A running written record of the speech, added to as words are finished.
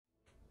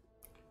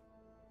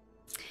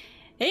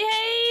Hey,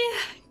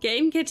 hey!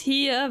 GameCat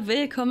hier,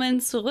 willkommen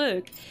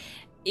zurück.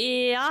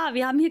 Ja,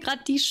 wir haben hier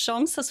gerade die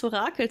Chance, das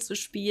Orakel zu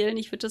spielen.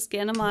 Ich würde das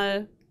gerne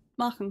mal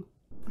machen.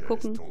 Mal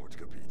gucken. Er ist tot,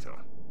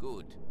 Gebieter.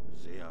 Gut,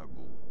 sehr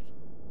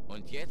gut.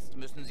 Und jetzt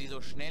müssen Sie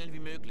so schnell wie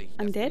möglich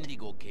das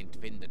Indigo-Kind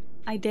finden.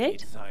 I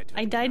did?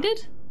 I did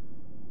it?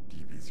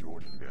 Die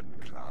Visionen werden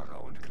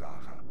klarer und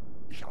klarer.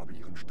 Ich habe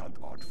ihren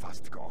Standort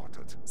fast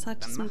geortet.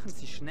 Dann machen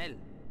Sie schnell.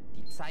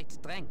 Die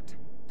Zeit drängt.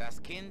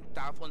 Das Kind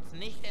darf uns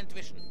nicht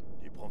entwischen.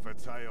 Die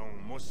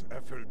Prophezeiung muss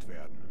erfüllt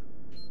werden.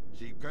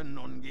 Sie können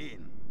nun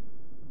gehen.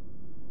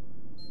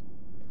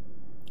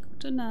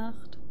 Gute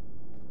Nacht.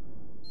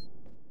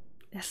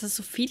 Dass es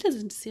so viele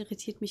sind, das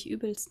irritiert mich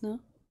übelst, ne?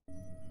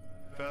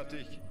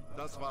 Fertig,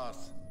 das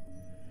war's.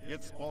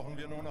 Jetzt brauchen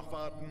wir nur noch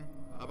warten,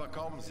 aber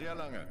kaum sehr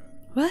lange.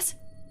 Was?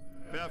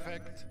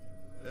 Perfekt.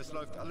 Es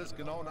läuft alles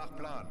genau nach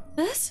Plan.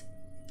 Was?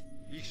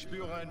 Ich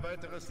spüre ein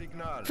weiteres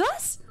Signal.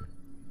 Was?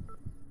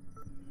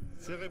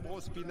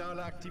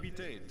 Cerebrospinale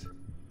Aktivität.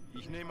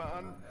 Ich nehme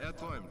an, er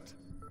träumt.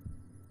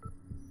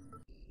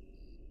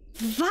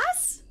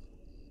 Was?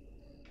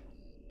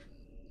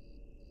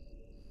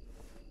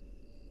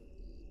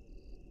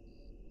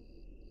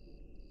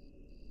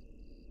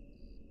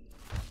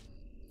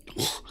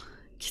 Oh,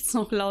 geht's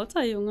noch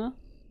lauter, Junge?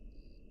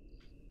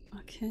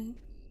 Okay.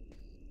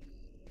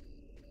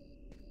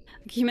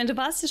 Okay, ich meine, du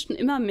warst ja schon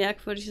immer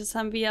merkwürdig, das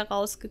haben wir ja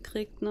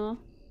rausgekriegt, ne?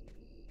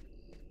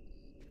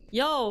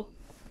 Yo!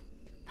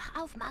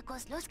 Wach auf,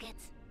 Markus, los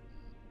geht's.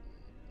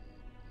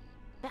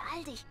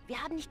 Beeil dich,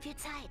 wir haben nicht viel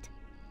Zeit.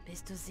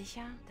 Bist du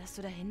sicher, dass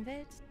du dahin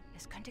willst?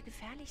 Es könnte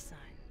gefährlich sein.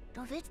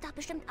 Du willst doch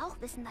bestimmt auch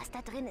wissen, was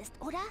da drin ist,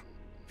 oder?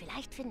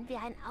 Vielleicht finden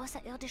wir ein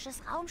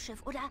außerirdisches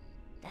Raumschiff oder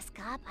das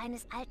Grab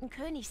eines alten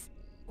Königs.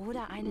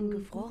 Oder einen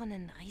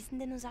gefrorenen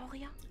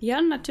Riesendinosaurier?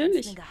 Ja,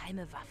 natürlich. Eine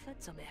geheime Waffe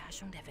zur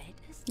Beherrschung der Welt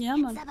ist? Ja,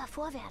 Mann. Jetzt aber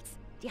vorwärts.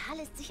 Die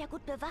Halle ist sicher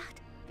gut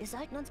bewacht. Wir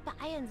sollten uns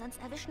beeilen,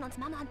 sonst erwischen uns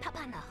Mama und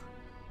Papa noch.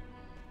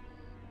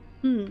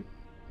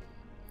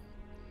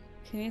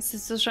 Okay, es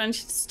ist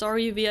wahrscheinlich die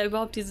Story, wie er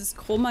überhaupt dieses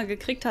Chroma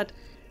gekriegt hat.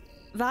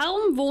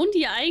 Warum wohnen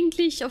die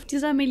eigentlich auf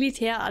dieser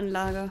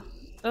Militäranlage?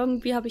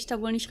 Irgendwie habe ich da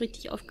wohl nicht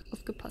richtig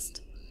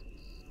aufgepasst.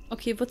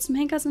 Okay, wo zum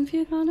Henker sind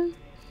wir gerade?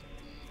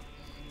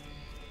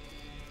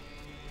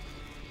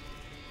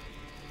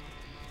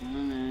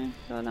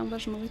 Da lang war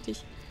schon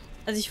richtig.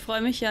 Also ich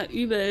freue mich ja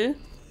übel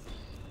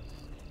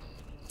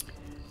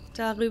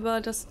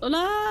darüber, dass... Oh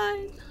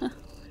nein!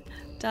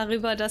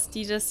 Darüber, dass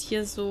die das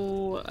hier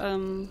so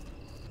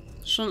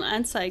schon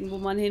anzeigen, wo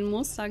man hin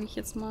muss, sage ich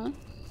jetzt mal.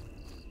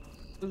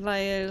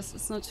 Weil das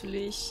ist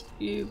natürlich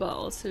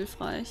überaus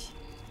hilfreich,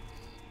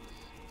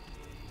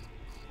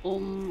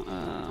 um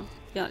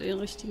ja, den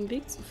richtigen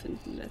Weg zu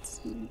finden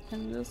letzten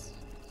Endes.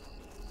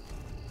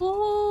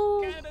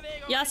 Oh!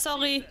 Ja,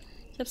 sorry.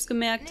 Ich hab's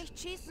gemerkt. Nicht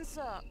schießen,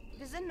 Sir.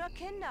 Wir sind nur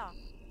Kinder.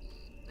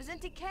 Wir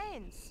sind die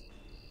Kanes.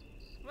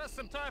 Was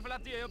zum Teufel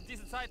habt ihr um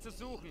diese Zeit zu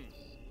suchen?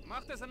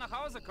 Macht, dass er nach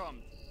Hause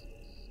kommt.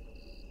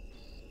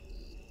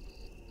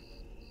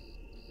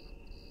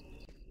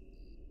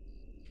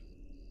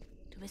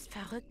 Du bist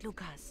verrückt,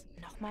 Lukas.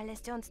 Nochmal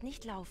lässt er uns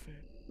nicht laufen.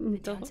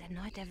 Wenn er uns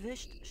erneut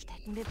erwischt,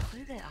 stecken wir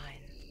Prügel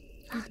ein.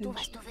 Mach du,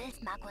 was du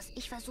willst, Markus.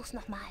 Ich versuch's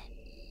nochmal.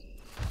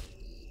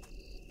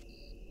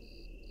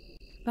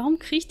 Warum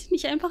kriecht ihr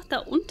nicht einfach da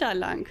unter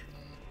lang?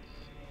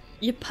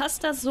 Ihr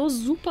passt da so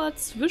super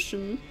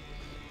zwischen.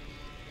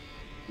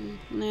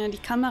 Naja, die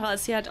Kamera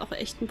ist hier halt auch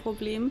echt ein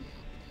Problem.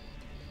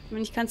 Ich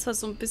meine, ich kann zwar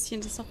so ein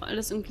bisschen das auch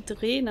alles irgendwie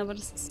drehen, aber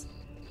das ist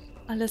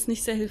alles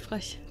nicht sehr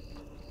hilfreich.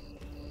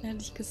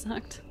 Ehrlich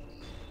gesagt.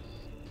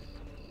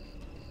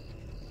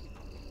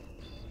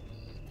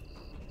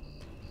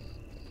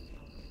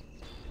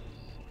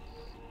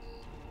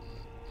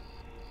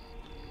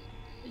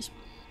 Ich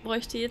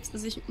bräuchte jetzt,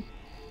 dass ich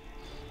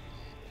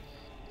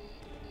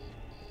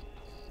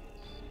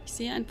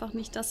sehe einfach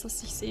nicht das,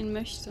 was ich sehen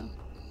möchte.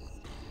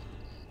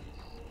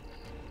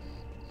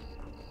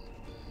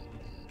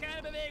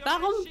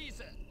 Warum?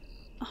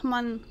 Ach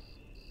Mann.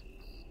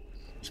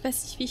 Ich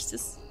weiß nicht, wie ich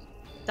das...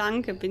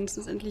 Danke,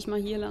 wenigstens endlich mal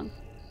hier lang.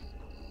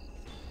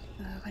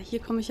 Weil hier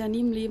komme ich ja nie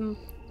im Leben.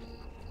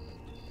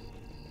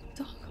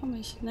 Doch, komme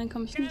ich. Nein,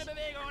 komme ich nicht.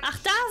 Ach,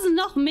 da sind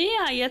noch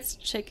mehr!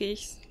 Jetzt check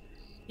ich's.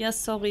 Ja,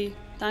 sorry.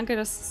 Danke,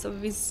 dass es aber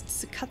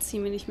diese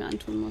Cutscene mir nicht mehr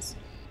antun muss.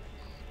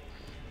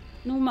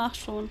 Nun mach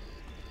schon.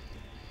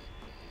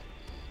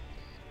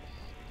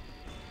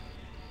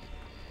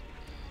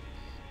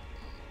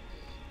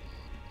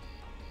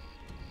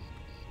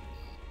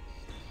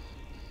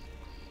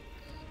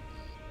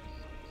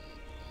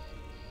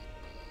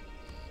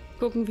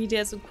 Gucken, wie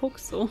der so guckt,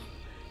 so.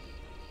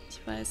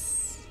 Ich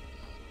weiß.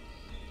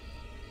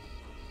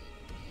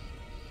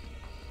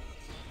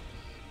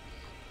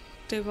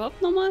 Der überhaupt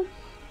nochmal?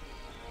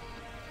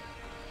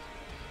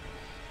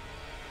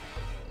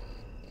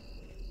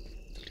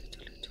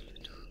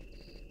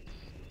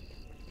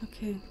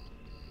 Okay.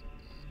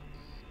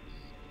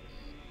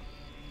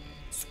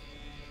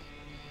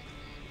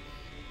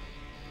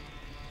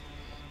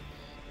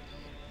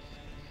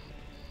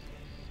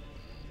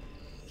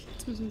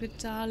 Jetzt müssen wir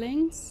da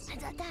links. Ein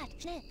Soldat,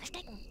 schnell,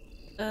 verstecken.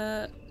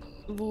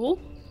 Wo?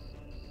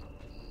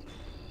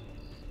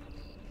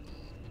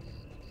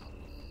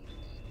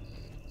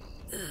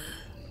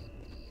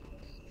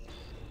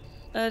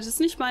 Das ist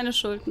nicht meine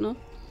Schuld, ne?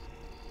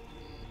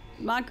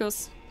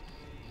 Markus.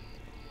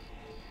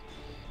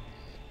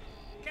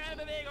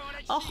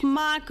 Och,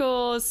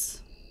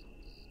 Markus.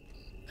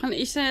 Kann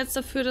ich denn jetzt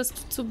dafür, dass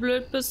du zu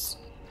blöd bist?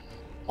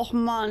 Och,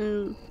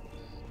 Mann.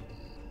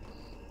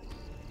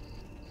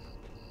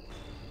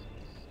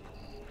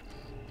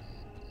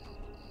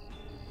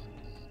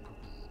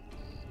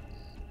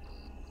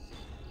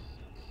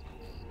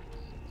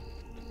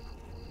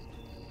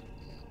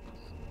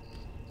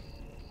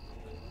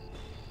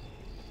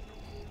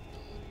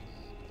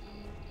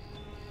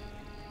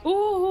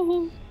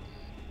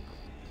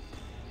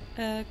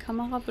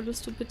 Kamera,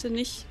 würdest du bitte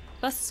nicht...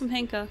 Was zum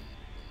Henker?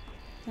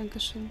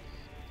 Dankeschön.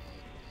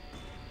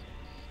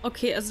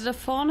 Okay, also da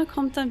vorne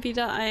kommt dann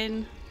wieder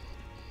ein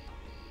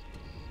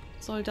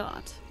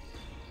Soldat.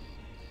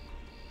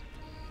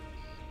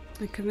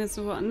 Den können wir jetzt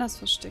so woanders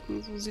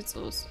verstecken. So sieht's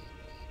aus.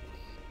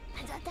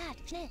 Ein Soldat,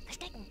 schnell,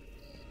 verstecken.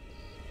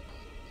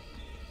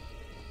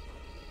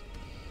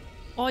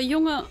 Oh,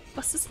 Junge,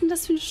 was ist denn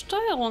das für eine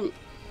Steuerung?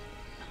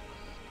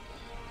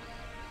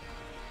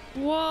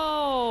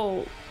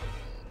 Wow.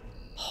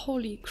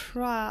 Holy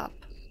crap.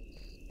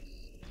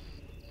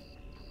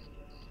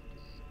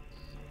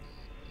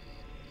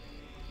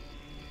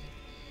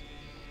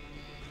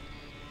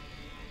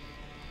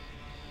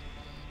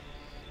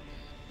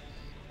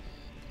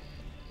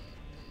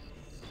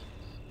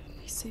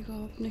 Ich sehe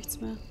überhaupt nichts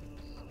mehr.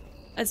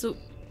 Also,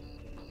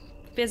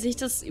 wer sich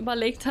das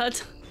überlegt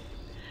hat,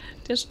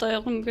 der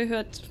Steuerung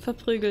gehört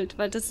verprügelt,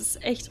 weil das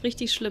ist echt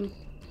richtig schlimm.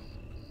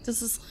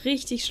 Das ist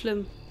richtig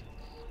schlimm.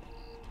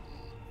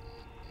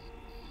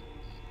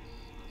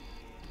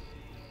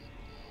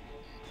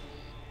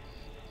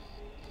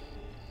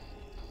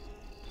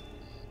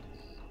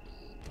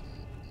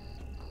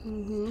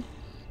 Mhm.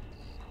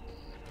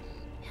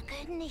 Wir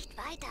können nicht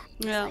weiter.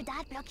 Ja. Der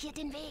Soldat blockiert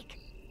den Weg.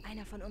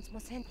 Einer von uns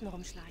muss hinten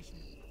rumschleichen,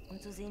 um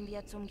zu sehen, wie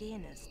er zum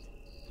Gehen ist.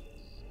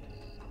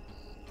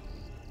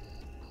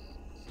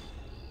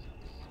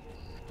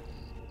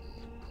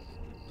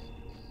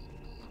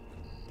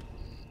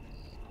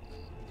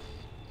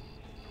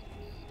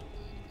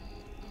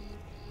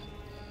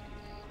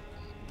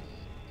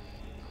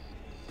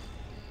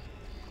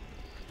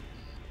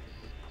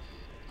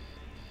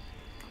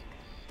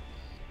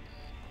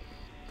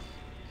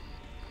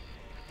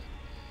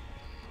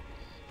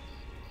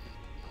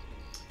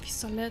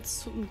 Wie soll er jetzt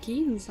zu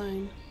umgehen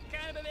sein?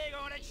 Keine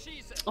Bewegung oder ich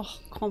schieße.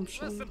 Och, komm Was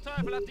schon. zum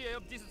Teufel habt ihr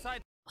um diese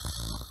Zeit?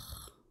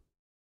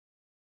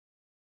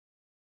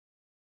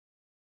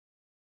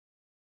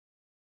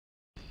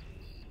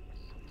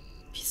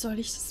 Wie soll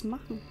ich das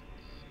machen?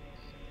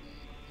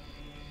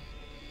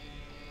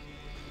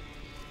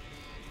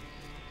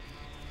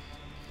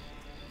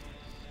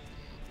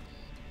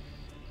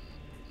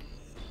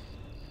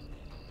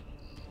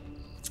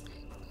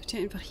 Ich würde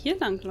ja einfach hier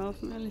lang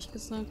laufen, ehrlich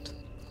gesagt.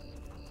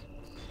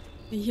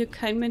 Wie hier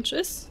kein Mensch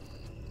ist.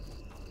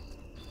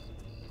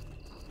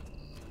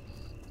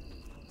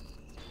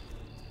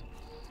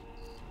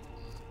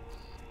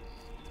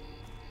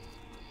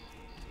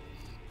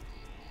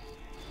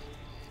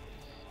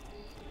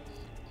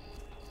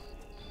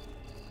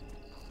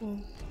 Oh.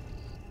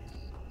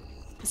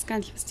 Ich weiß gar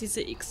nicht, was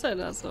diese Xer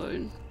da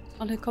sollen.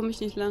 Oh, da komme ich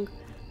nicht lang.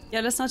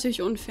 Ja, das ist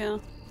natürlich unfair.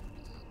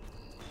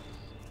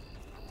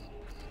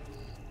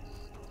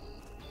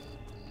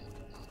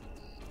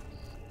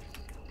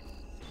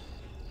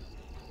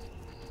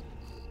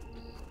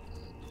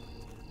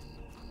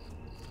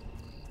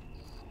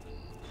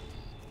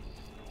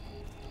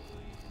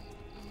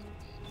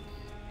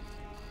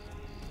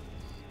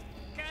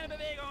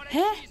 Hä?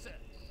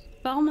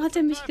 Warum hat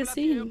er mich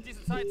gesehen?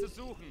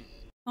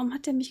 Warum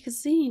hat er mich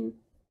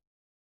gesehen?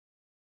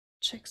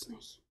 Check's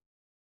nicht.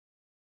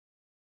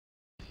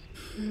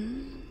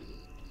 Hm.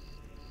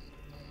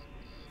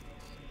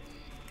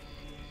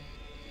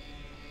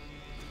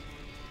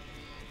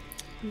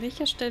 An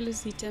welcher Stelle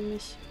sieht er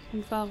mich?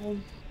 Und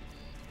warum?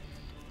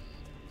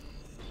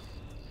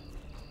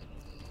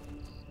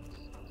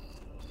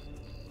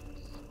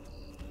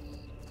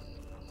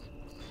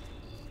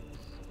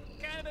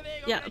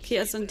 Ja, okay,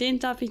 also in den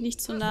darf ich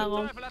nicht zu nah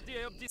ran.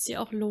 Ist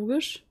ja auch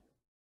logisch.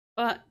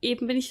 Aber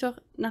eben bin ich doch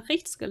nach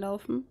rechts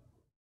gelaufen.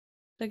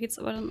 Da geht's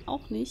aber dann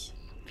auch nicht.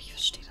 Ich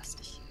verstehe das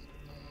nicht.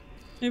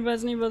 Ich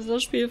weiß nicht, was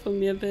das Spiel von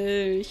mir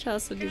will. Ich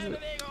hasse diese...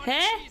 Hä?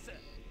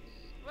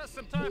 Was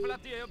zum Teufel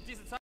habt ihr um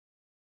diese Zeit?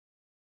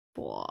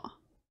 Boah.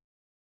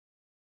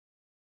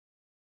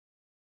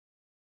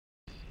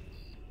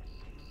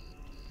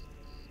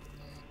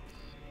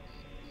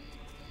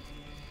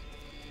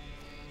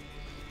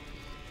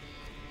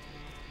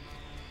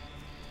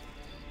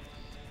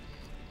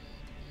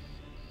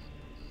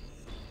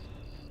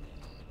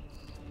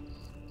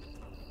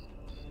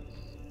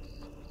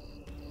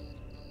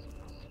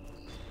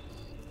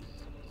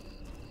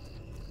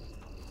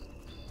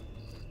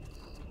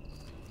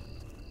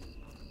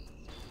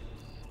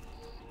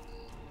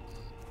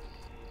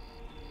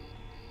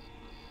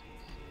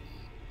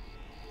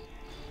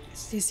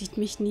 Sie sieht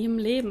mich nie im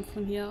Leben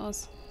von hier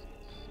aus.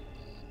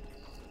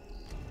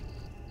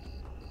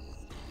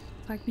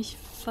 Frag mich,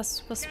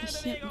 was mich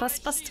hier...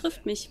 Was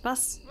trifft mich?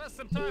 Was? Was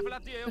zum Teufel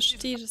habt ihr hier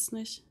Verstehe das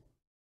nicht.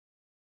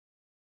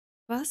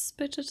 Was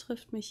bitte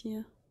trifft mich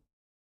hier?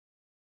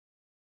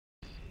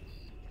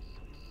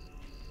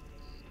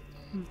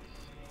 Hm.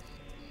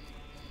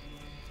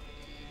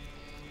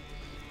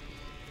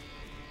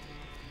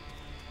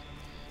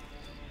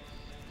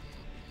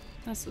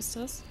 Was ist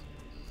das?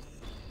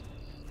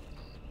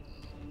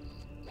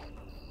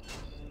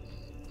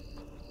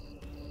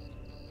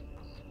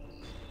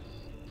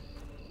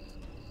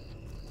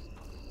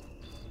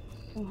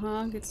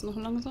 Oha, geht's noch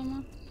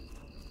langsamer?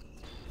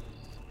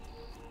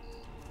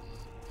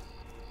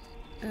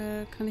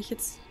 Kann ich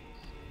jetzt...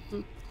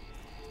 Hm.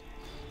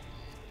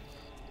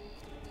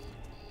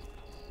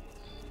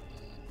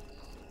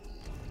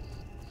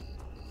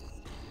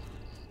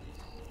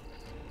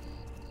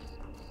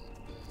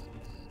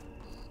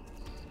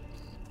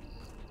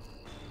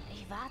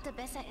 Ich warte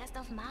besser erst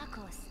auf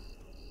Markus.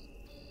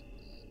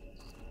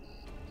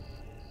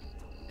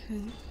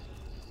 Okay.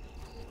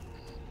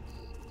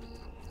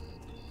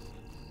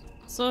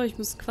 So, ich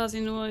muss quasi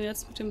nur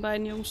jetzt mit den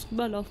beiden Jungs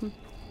rüberlaufen.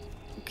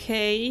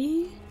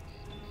 Okay.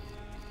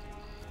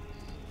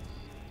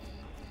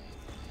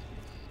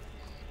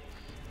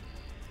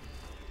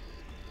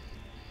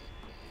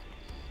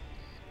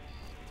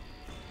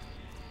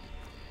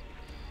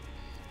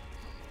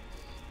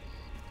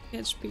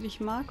 Jetzt spiele ich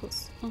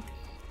Markus. Oh.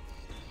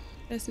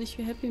 Ich weiß nicht,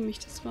 wie happy mich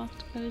das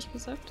macht, ehrlich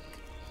gesagt.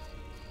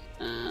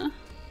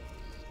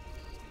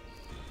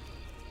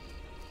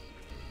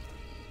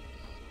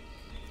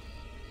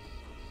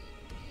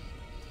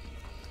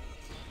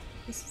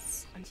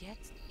 Und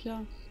jetzt?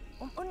 Ja.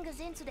 Um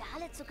ungesehen zu der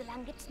Halle zu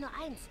gelangen, gibt's nur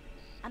eins.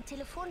 Am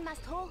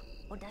Telefonmast hoch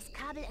und das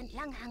Kabel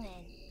entlang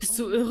hangeln. Bist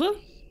du irre?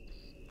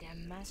 Der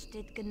Mast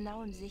steht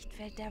genau im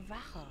Sichtfeld der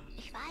Wache.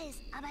 Ich weiß,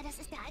 aber das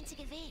ist der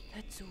einzige Weg.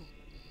 Hör zu.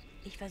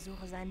 Ich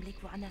versuche, seinen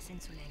Blick woanders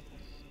hinzulenken.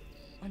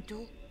 Und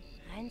du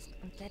rennst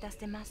und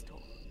kletterst den Mast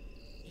hoch.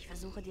 Ich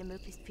versuche, dir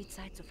möglichst viel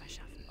Zeit zu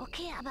verschaffen.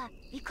 Okay, aber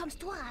wie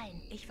kommst du rein?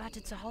 Ich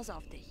warte zu Hause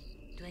auf dich.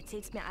 Du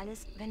erzählst mir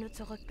alles, wenn du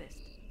zurück bist.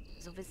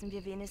 So wissen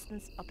wir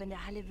wenigstens, ob in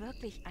der Halle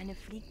wirklich eine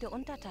fliegende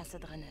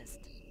Untertasse drin ist.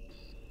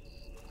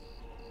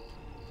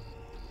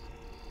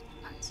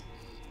 Was?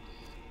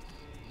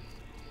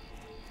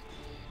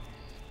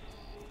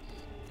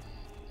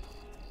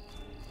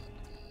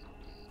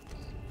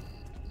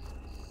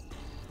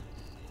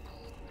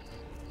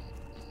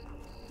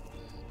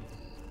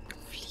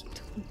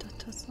 Fliegende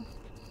Untertasse.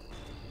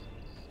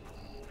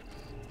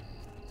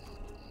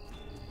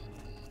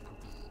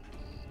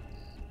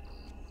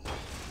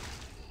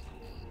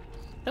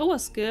 That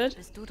was good.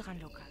 Bist du dran,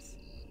 Lukas?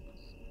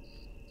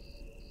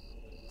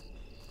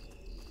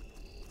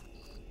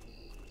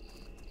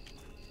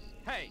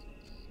 Hey,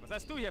 was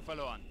hast du hier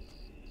verloren?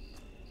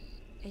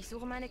 Ich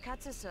suche meine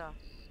Katze, Sir.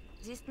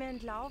 Sie ist mir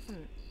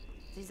entlaufen.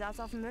 Sie saß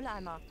auf dem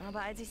Mülleimer,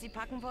 aber als ich sie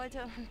packen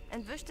wollte,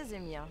 entwischte sie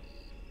mir.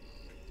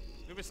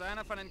 Du bist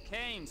einer von den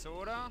Kanes,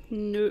 oder?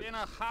 Nö. Geh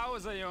nach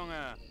Hause,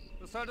 Junge.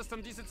 Du solltest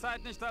um diese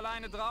Zeit nicht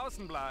alleine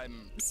draußen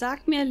bleiben.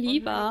 Sag mir Und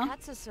lieber. meine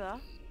Katze, Sir?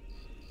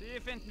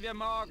 Die finden wir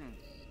morgen.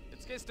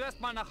 Jetzt gehst du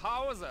erstmal nach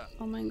Hause.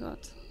 Oh mein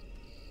Gott.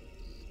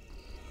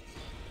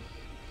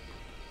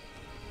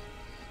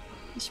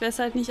 Ich weiß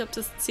halt nicht, ob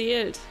das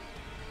zählt.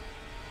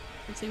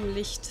 Mit dem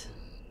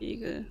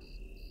Lichtegel.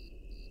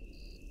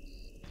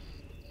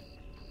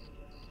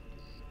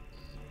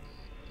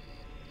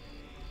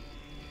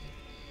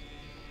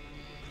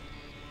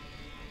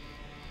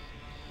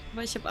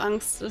 Aber ich habe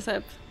Angst,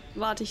 deshalb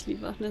warte ich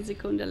lieber eine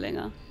Sekunde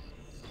länger.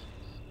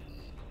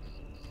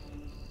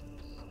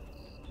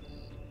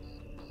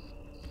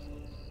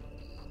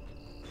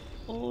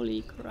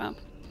 Holy crap.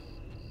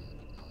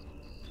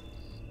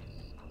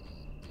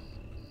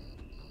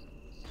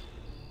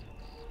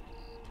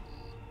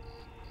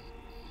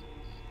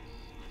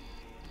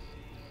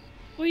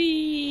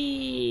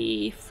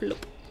 Hui,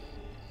 flupp.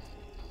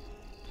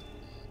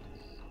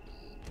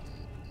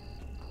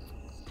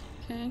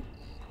 Okay.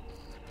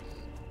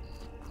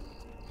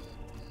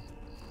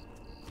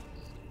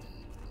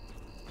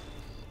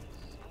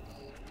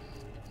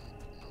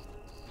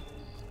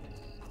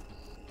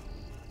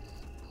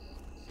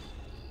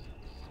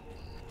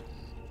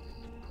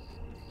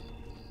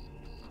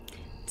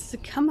 Diese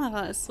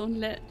Kamera ist so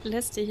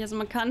lästig. Also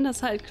man kann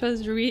das halt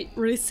quasi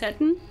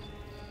resetten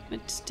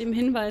mit dem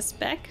Hinweis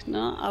back,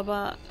 ne?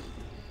 Aber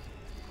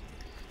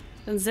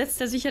dann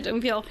setzt er sich halt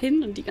irgendwie auch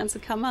hin und die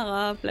ganze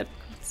Kamera bleibt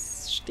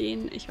kurz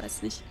stehen. Ich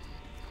weiß nicht.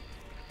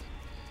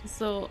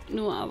 So,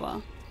 nur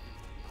aber.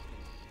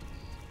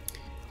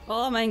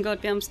 Oh mein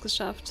Gott, wir haben es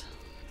geschafft.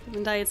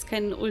 Wenn da jetzt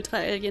kein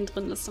Ultra-Alien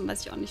drin ist, dann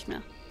weiß ich auch nicht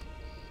mehr.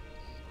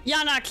 Ja,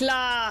 na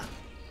klar!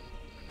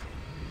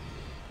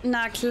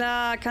 Na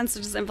klar, kannst du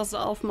das einfach so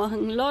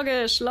aufmachen.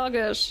 Logisch,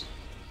 logisch.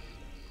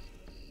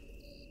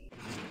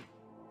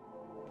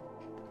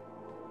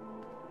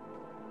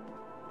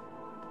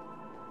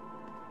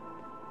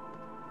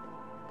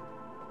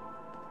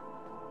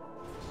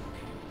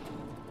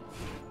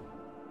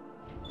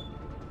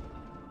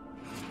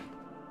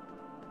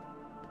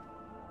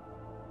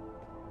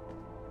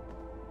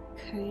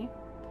 Okay.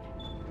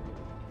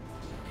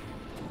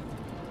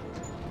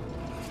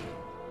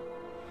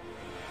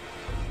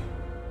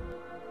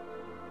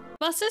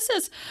 Was ist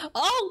es?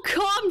 Oh,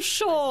 komm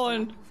schon! Als ich den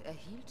Anruf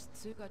erhielt,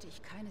 zögerte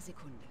ich keine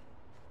Sekunde.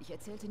 Ich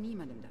erzählte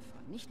niemandem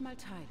davon, nicht mal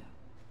Tyler.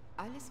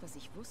 Alles, was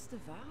ich wusste,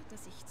 war,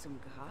 dass ich zum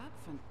Grab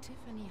von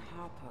Tiffany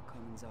Harper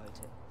kommen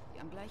sollte, die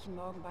am gleichen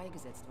Morgen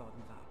beigesetzt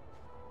worden war.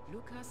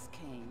 Lucas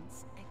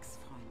Kanes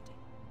Ex-Freundin.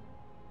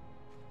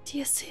 Die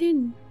ist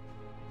hin.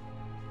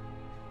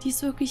 Die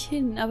ist wirklich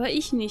hin, aber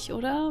ich nicht,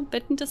 oder?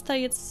 Wetten, dass da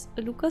jetzt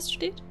Lucas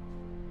steht?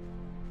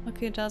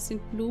 Okay, da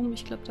sind Blumen.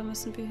 Ich glaube, da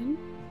müssen wir hin.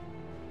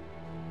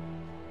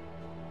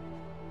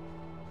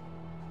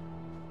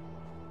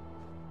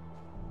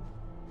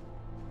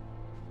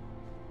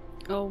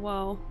 Oh,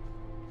 wow.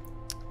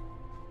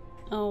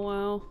 Oh,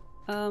 wow.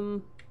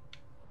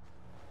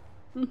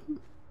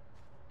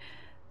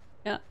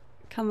 Ja,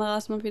 Kamera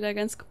ist mal wieder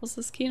ganz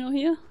großes Kino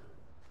hier.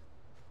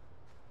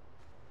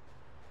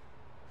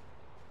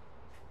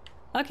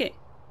 Okay.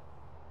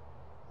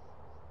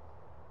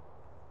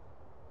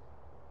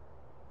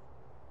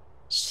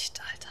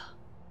 Shit, Alter.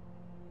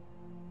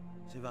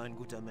 Sie war ein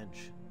guter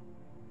Mensch.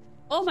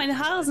 Oh, meine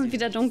Haare sind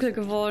wieder dunkel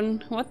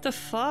geworden. What the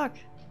fuck?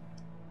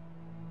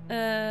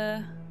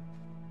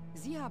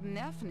 Sie haben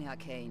Nerven, Herr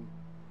Kane.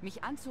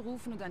 Mich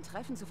anzurufen und ein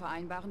Treffen zu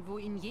vereinbaren, wo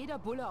Ihnen jeder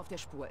Bulle auf der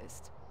Spur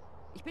ist.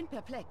 Ich bin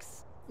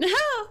perplex.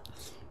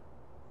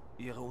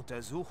 Ihre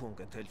Untersuchung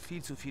enthält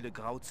viel zu viele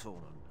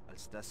Grauzonen,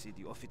 als dass Sie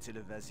die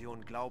offizielle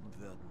Version glauben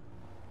würden.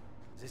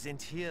 Sie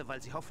sind hier,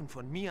 weil Sie hoffen,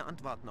 von mir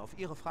Antworten auf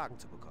Ihre Fragen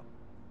zu bekommen.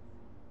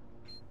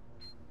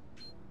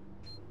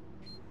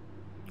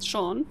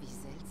 Schon. Wie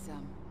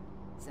seltsam.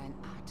 Sein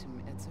Atem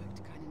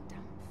erzeugt keinen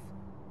Dampf,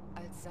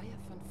 als sei er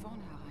von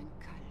vornherein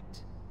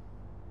kalt.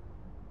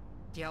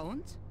 Ja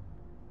und?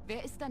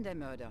 Wer ist dann der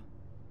Mörder?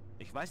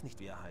 Ich weiß nicht,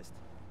 wie er heißt.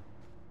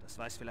 Das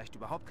weiß vielleicht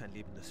überhaupt kein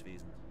lebendes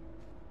Wesen.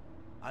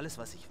 Alles,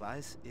 was ich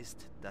weiß,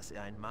 ist, dass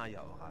er ein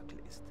Maya-Orakel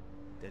ist,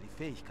 der die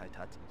Fähigkeit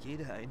hat,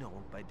 jede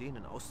Erinnerung bei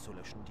denen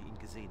auszulöschen, die ihn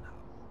gesehen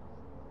haben.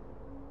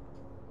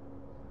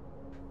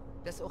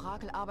 Das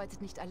Orakel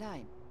arbeitet nicht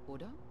allein,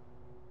 oder?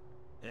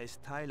 Er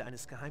ist Teil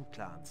eines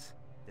Geheimclans,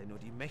 der nur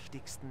die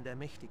Mächtigsten der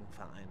Mächtigen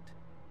vereint.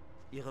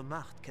 Ihre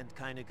Macht kennt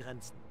keine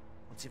Grenzen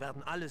und sie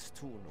werden alles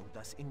tun, um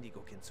das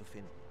Indigo-Kind zu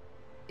finden.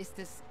 Ist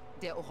es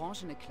der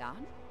orangene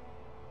Clan?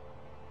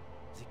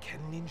 Sie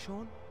kennen ihn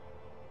schon?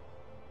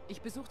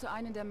 Ich besuchte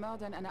einen der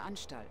Mörder in einer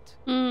Anstalt.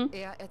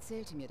 Er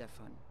erzählte mir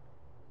davon.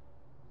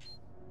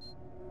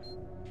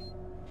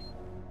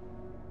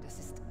 Das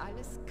ist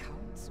alles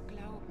kaum zu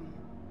glauben.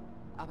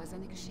 Aber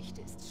seine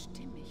Geschichte ist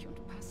stimmig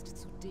und passt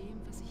zu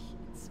dem, was ich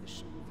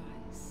inzwischen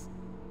weiß.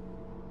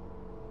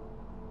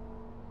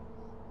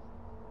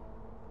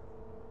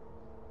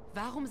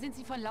 Warum sind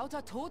Sie von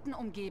lauter Toten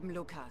umgeben,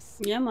 Lucas?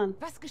 Ja, Mann.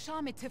 Was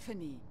geschah mit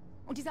Tiffany?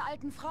 Und dieser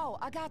alten Frau,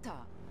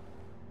 Agatha?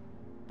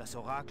 Das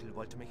Orakel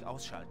wollte mich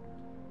ausschalten.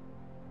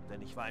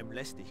 Denn ich war ihm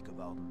lästig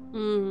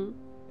geworden.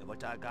 Er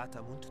wollte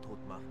Agatha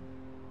mundtot machen.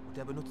 Und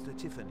er benutzte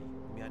Tiffany,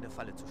 um mir eine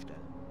Falle zu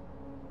stellen.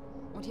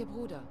 Und Ihr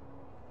Bruder,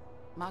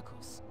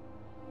 Markus?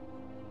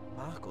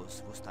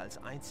 Markus wusste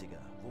als einziger,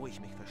 wo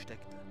ich mich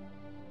versteckte.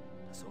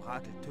 Das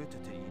Orakel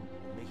tötete ihn,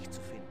 um mich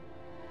zu finden.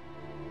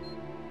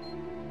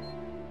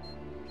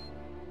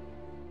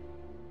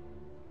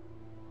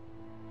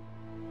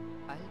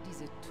 All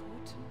diese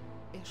Toten,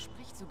 er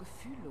spricht so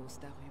gefühllos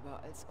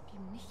darüber, als ob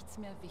ihm nichts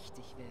mehr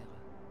wichtig wäre.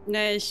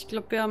 Nee, ich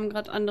glaube, wir haben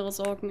gerade andere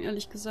Sorgen,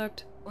 ehrlich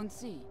gesagt. Und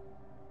Sie?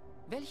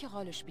 Welche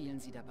Rolle spielen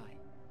Sie dabei?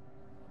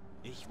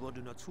 Ich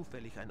wurde nur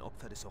zufällig ein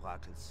Opfer des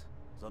Orakels,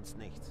 sonst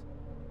nichts.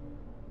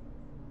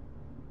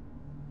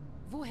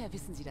 Woher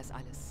wissen Sie das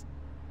alles?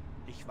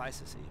 Ich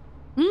weiß es eben.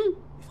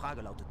 Die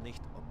Frage lautet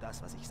nicht, ob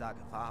das, was ich sage,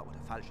 wahr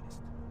oder falsch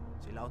ist.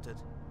 Sie lautet,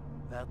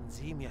 werden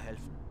Sie mir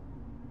helfen?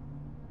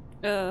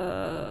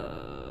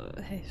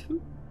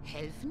 Helfen?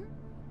 Helfen?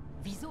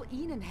 Wieso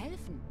Ihnen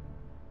helfen?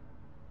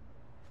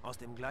 Aus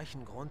dem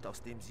gleichen Grund,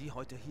 aus dem Sie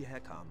heute hierher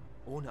kamen,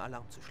 ohne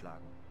Alarm zu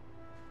schlagen.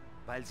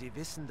 Weil Sie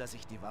wissen, dass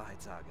ich die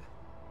Wahrheit sage.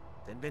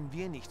 Denn wenn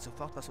wir nicht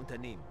sofort was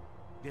unternehmen,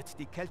 wird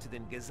die Kälte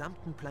den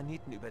gesamten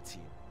Planeten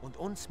überziehen und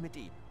uns mit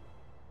ihm.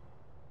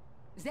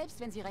 Selbst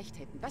wenn Sie recht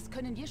hätten, was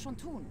können wir schon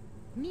tun?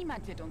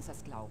 Niemand wird uns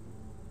das glauben.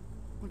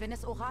 Und wenn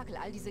das Orakel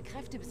all diese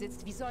Kräfte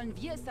besitzt, wie sollen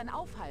wir es dann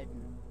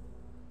aufhalten?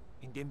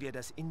 Indem wir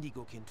das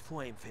Indigo-Kind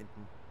vor ihm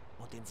finden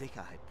und in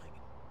Sicherheit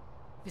bringen.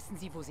 Wissen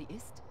Sie, wo sie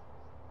ist?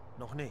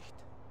 Noch nicht,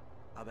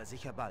 aber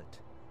sicher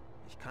bald.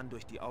 Ich kann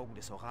durch die Augen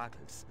des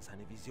Orakels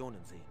seine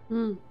Visionen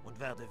sehen und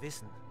werde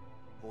wissen,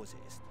 wo sie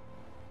ist.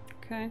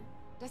 Okay.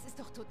 Das ist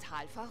doch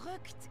total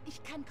verrückt.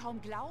 Ich kann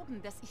kaum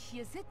glauben, dass ich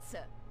hier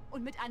sitze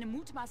und mit einem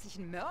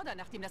mutmaßlichen Mörder,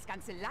 nach dem das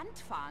ganze Land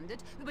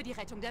fahndet, über die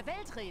Rettung der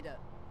Welt rede.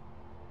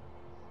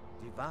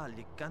 Die Wahl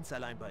liegt ganz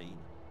allein bei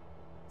Ihnen.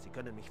 Sie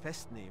können mich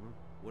festnehmen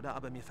oder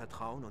aber mir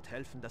vertrauen und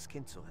helfen, das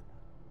Kind zu retten.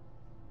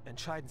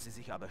 Entscheiden Sie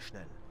sich aber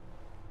schnell,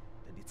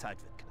 denn die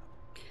Zeit wird knapp.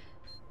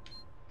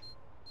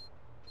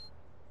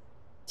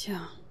 Tja.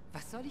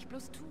 Was soll ich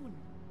bloß tun?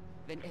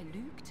 Wenn er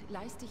lügt,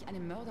 leiste ich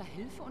einem Mörder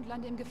Hilfe und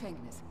lande im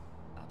Gefängnis.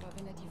 Aber Aber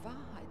wenn er die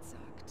Wahrheit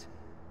sagt,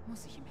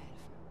 muss ich ihm helfen.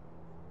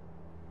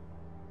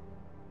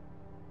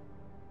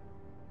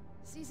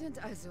 Sie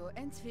sind also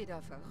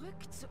entweder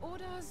verrückt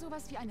oder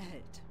sowas wie ein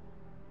Held.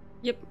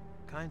 Yep.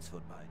 Keins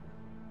von beiden.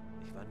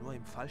 Ich war nur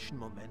im falschen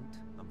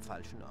Moment am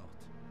falschen Ort.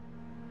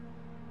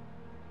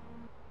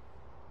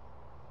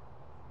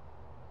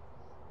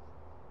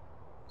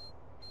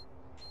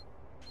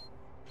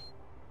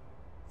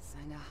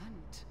 Seine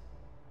Hand.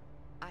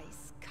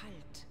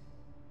 Eiskalt.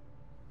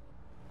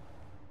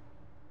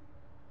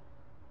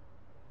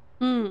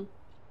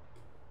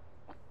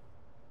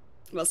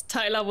 Was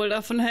Tyler wohl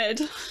davon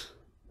hält.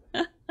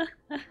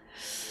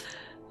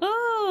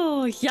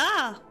 Oh,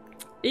 ja.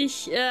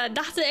 Ich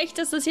dachte echt,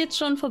 dass das jetzt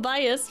schon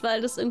vorbei ist,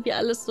 weil das irgendwie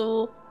alles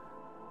so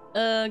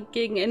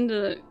gegen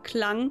Ende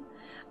klang.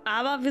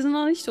 Aber wir sind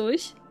noch nicht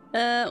durch.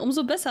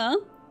 Umso besser.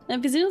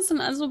 Wir sehen uns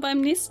dann also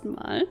beim nächsten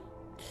Mal.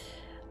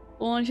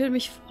 Und ich würde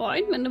mich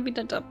freuen, wenn du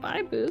wieder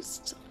dabei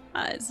bist.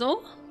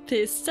 Also,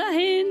 bis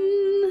dahin.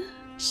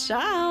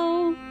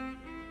 Ciao.